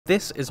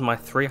This is my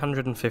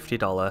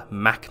 $350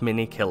 Mac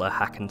Mini Killer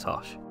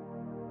Hackintosh.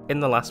 In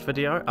the last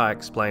video, I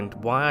explained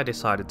why I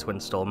decided to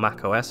install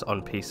macOS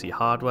on PC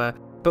hardware,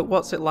 but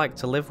what's it like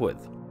to live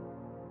with?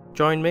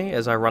 Join me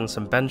as I run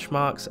some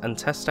benchmarks and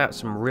test out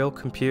some real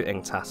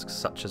computing tasks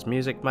such as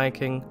music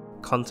making,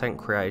 content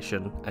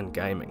creation, and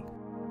gaming.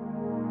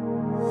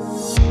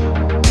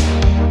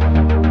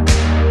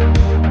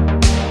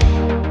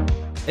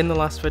 In the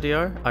last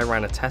video, I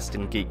ran a test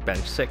in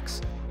Geekbench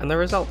 6, and the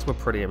results were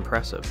pretty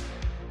impressive.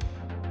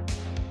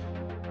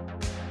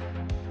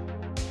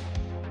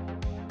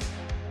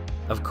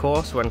 Of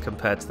course, when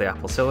compared to the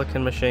Apple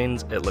Silicon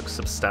machines, it looks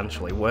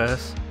substantially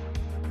worse.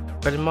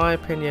 But in my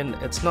opinion,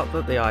 it's not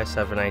that the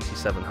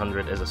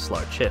i7-8700 is a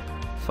slow chip,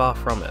 far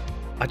from it.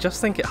 I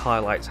just think it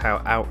highlights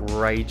how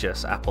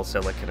outrageous Apple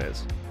Silicon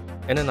is.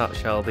 In a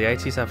nutshell, the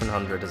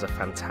 8700 is a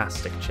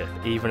fantastic chip,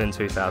 even in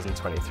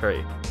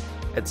 2023.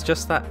 It's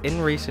just that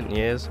in recent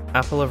years,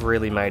 Apple have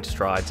really made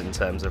strides in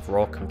terms of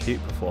raw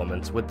compute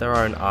performance with their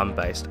own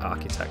ARM-based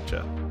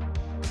architecture.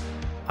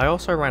 I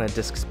also ran a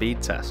disk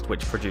speed test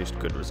which produced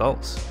good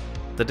results.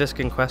 The disk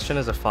in question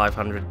is a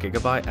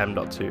 500GB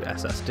M.2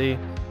 SSD,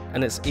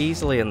 and it's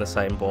easily in the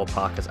same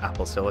ballpark as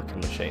Apple Silicon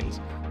machines,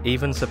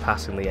 even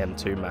surpassing the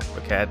M2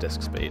 MacBook Air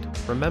disk speed.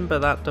 Remember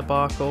that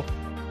debacle?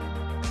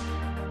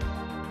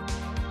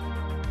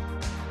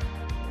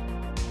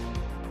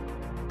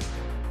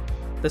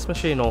 This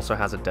machine also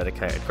has a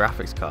dedicated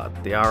graphics card,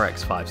 the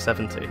RX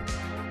 570.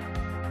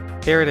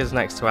 Here it is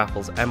next to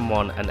Apple's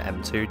M1 and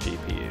M2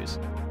 GPUs.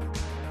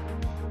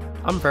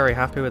 I'm very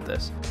happy with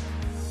this.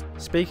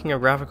 Speaking of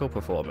graphical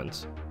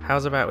performance,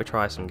 how's about we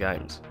try some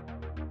games?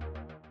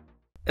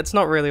 It's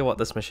not really what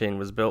this machine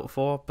was built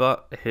for,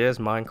 but here's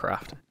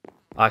Minecraft.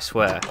 I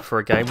swear, for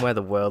a game where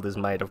the world is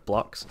made of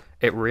blocks,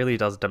 it really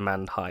does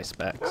demand high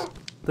specs.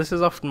 This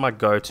is often my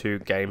go-to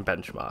game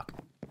benchmark.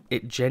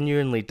 It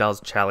genuinely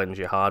does challenge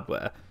your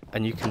hardware,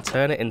 and you can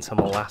turn it into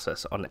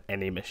molasses on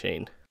any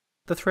machine.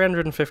 The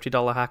 $350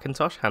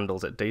 Hackintosh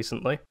handles it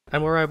decently,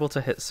 and we're able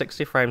to hit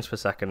 60 frames per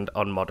second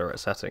on moderate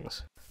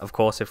settings. Of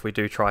course, if we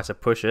do try to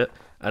push it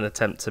and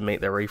attempt to meet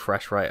the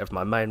refresh rate of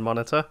my main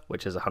monitor,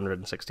 which is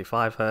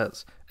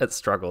 165Hz, it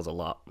struggles a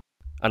lot.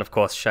 And of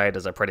course,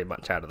 shaders are pretty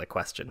much out of the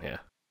question here.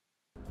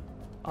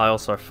 I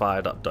also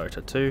fired up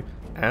Dota 2,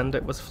 and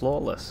it was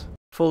flawless.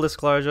 Full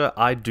disclosure,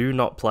 I do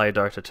not play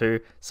Dota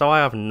 2, so I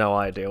have no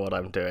idea what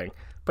I'm doing,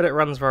 but it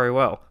runs very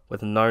well,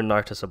 with no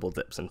noticeable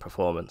dips in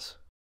performance.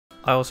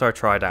 I also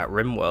tried out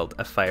RimWorld,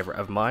 a favourite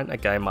of mine, a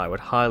game I would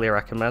highly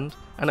recommend,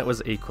 and it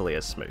was equally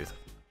as smooth.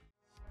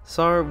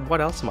 So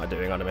what else am I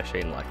doing on a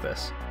machine like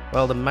this?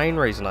 Well, the main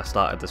reason I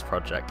started this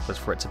project was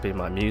for it to be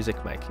my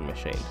music making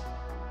machine.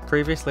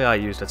 Previously I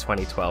used a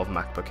 2012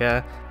 MacBook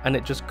Air, and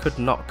it just could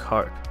not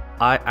cope.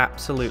 I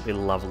absolutely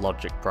love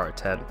Logic Pro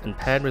 10, and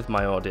paired with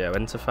my audio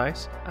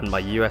interface and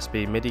my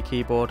USB MIDI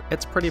keyboard,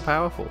 it's pretty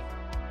powerful.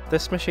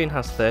 This machine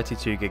has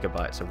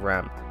 32GB of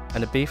RAM,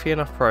 and a beefy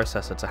enough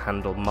processor to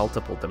handle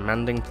multiple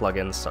demanding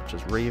plugins such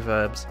as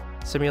reverbs,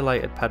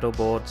 simulated pedal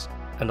boards,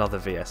 and other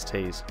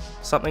VSTs,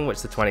 something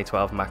which the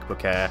 2012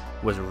 MacBook Air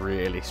was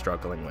really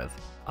struggling with.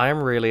 I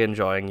am really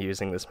enjoying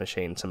using this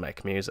machine to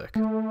make music.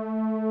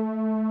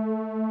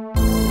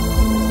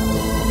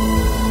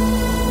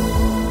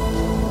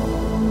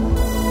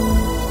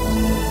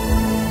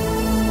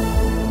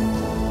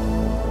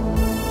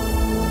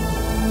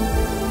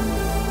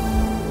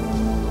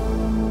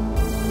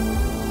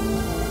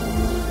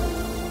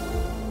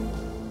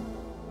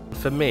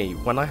 For me,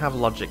 when I have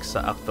Logic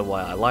set up the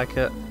way I like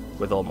it,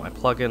 with all my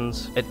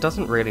plugins, it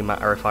doesn't really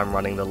matter if I'm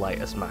running the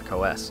latest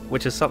macOS,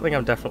 which is something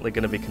I'm definitely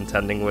going to be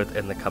contending with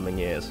in the coming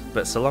years,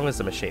 but so long as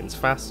the machine's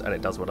fast and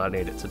it does what I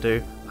need it to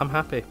do, I'm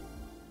happy.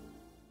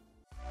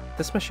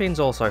 This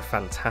machine's also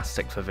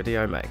fantastic for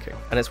video making,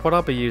 and it's what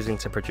I'll be using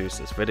to produce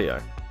this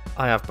video.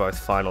 I have both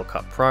Final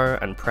Cut Pro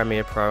and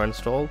Premiere Pro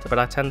installed, but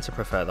I tend to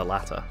prefer the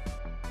latter.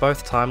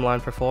 Both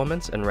timeline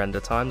performance and render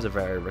times are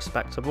very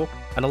respectable,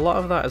 and a lot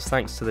of that is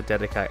thanks to the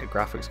dedicated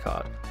graphics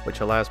card,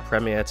 which allows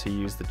Premiere to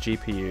use the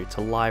GPU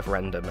to live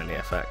render many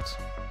effects.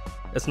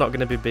 It's not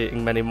going to be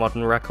beating many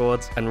modern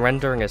records, and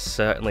rendering is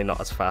certainly not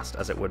as fast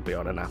as it would be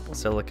on an Apple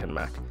Silicon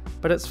Mac,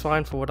 but it's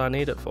fine for what I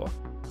need it for.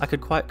 I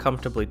could quite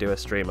comfortably do a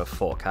stream of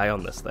 4K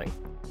on this thing.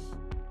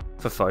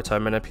 For photo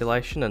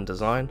manipulation and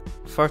design,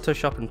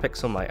 Photoshop and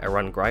Pixelmate are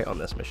run great on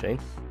this machine.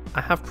 I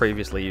have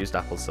previously used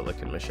Apple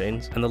Silicon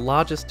machines, and the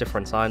largest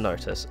difference I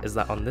notice is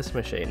that on this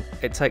machine,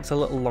 it takes a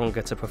little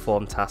longer to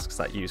perform tasks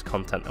that use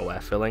content-aware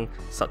filling,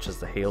 such as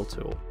the heal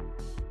tool.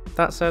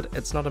 That said,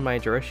 it's not a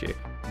major issue.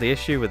 The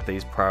issue with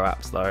these pro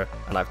apps though,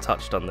 and I've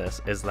touched on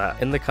this, is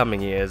that in the coming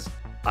years,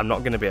 I'm not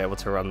going to be able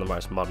to run the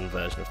most modern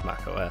version of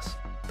macOS.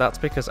 That's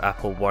because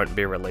Apple won't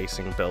be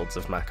releasing builds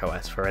of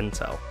macOS for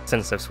Intel,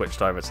 since they've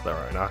switched over to their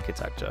own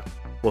architecture.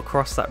 We'll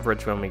cross that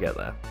bridge when we get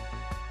there.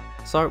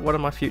 So what are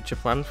my future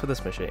plans for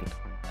this machine?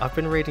 I've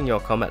been reading your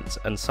comments,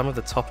 and some of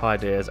the top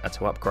ideas are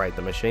to upgrade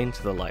the machine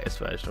to the latest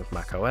version of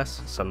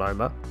macOS,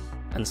 Sonoma,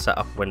 and set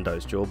up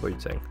Windows dual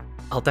booting.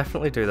 I'll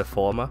definitely do the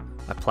former.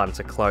 I plan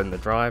to clone the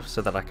drive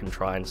so that I can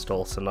try and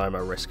install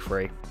Sonoma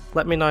risk-free.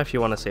 Let me know if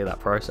you want to see that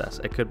process,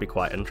 it could be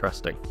quite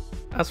interesting.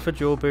 As for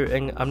dual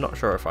booting, I'm not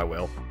sure if I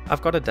will.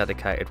 I've got a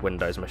dedicated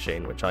Windows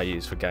machine which I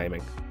use for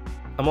gaming.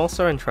 I'm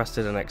also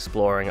interested in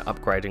exploring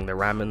upgrading the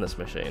RAM in this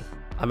machine.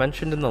 I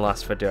mentioned in the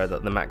last video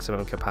that the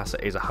maximum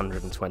capacity is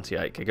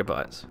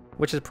 128GB,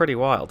 which is pretty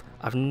wild.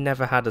 I've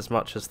never had as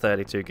much as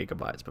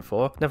 32GB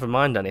before, never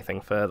mind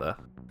anything further.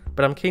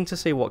 But I'm keen to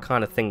see what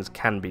kind of things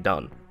can be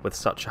done with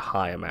such a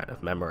high amount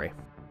of memory.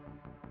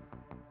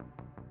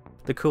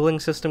 The cooling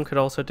system could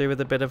also do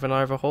with a bit of an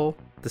overhaul.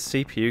 The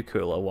CPU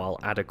cooler, while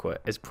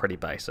adequate, is pretty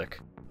basic.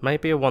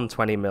 Maybe a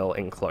 120mm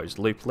enclosed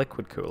loop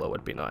liquid cooler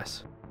would be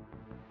nice.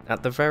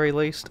 At the very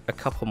least, a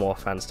couple more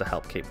fans to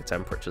help keep the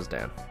temperatures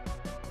down.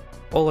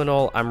 All in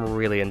all, I'm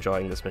really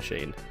enjoying this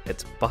machine.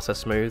 It's butter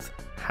smooth,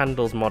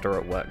 handles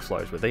moderate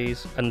workflows with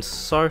ease, and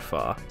so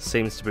far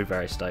seems to be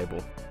very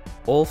stable.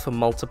 All for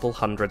multiple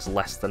hundreds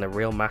less than a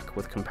real Mac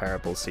with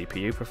comparable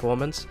CPU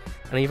performance,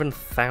 and even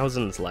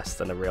thousands less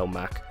than a real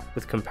Mac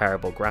with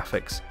comparable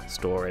graphics,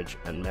 storage,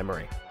 and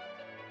memory.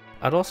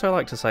 I'd also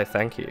like to say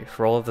thank you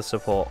for all of the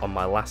support on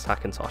my last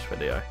Hackintosh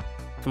video.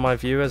 For my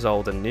viewers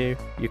old and new,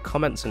 your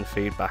comments and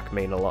feedback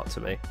mean a lot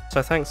to me,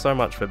 so thanks so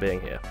much for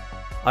being here.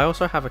 I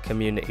also have a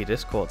community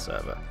Discord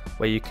server,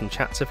 where you can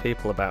chat to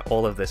people about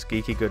all of this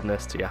geeky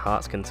goodness to your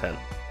heart's content.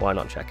 Why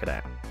not check it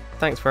out?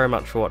 Thanks very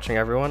much for watching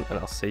everyone, and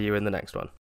I'll see you in the next one.